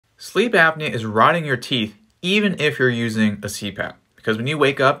Sleep apnea is rotting your teeth even if you're using a CPAP. Because when you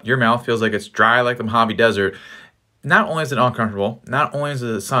wake up, your mouth feels like it's dry like the Mojave Desert. Not only is it uncomfortable, not only is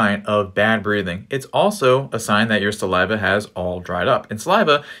it a sign of bad breathing, it's also a sign that your saliva has all dried up. And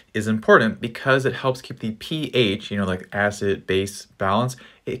saliva is important because it helps keep the pH, like acid-base balance,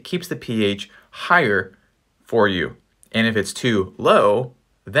 it keeps the pH higher for you. And if it's too low,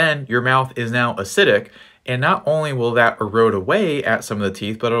 then your mouth is now acidic. And not only will that erode away at some of the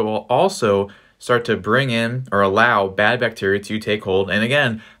teeth, but it will also start to bring in or allow bad bacteria to take hold and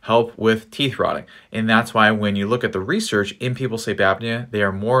again, help with teeth rotting. And that's why when you look at the research in people with sleep apnea, they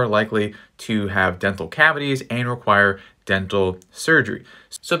are more likely to have dental cavities and require dental surgery.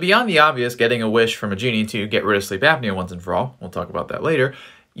 So beyond the obvious getting a wish from a genie to get rid of sleep apnea once and for all, we'll talk about that later,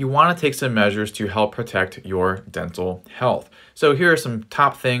 you want to take some measures to help protect your dental health. So here are some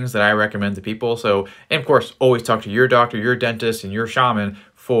top things that I recommend to people. And of course, always talk to your doctor, your dentist, and your shaman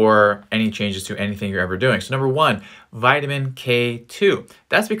for any changes to anything you're ever doing. So number one, vitamin K2.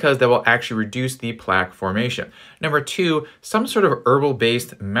 That's because that will actually reduce the plaque formation. Number two, some sort of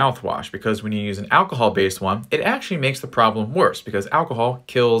herbal-based mouthwash, because when you use an alcohol-based one, it actually makes the problem worse because alcohol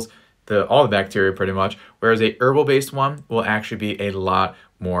kills all the bacteria pretty much, whereas a herbal-based one will actually be a lot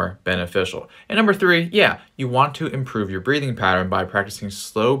more beneficial. And number three, you want to improve your breathing pattern by practicing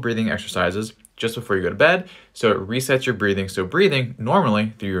slow breathing exercises just before you go to bed, so it resets your breathing. So breathing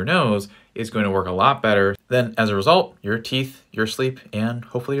normally through your nose is going to work a lot better. Then as a result, your teeth, your sleep, and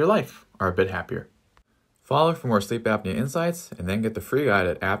hopefully your life are a bit happier. Follow for more sleep apnea insights and then get the free guide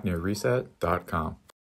at apneareset.com.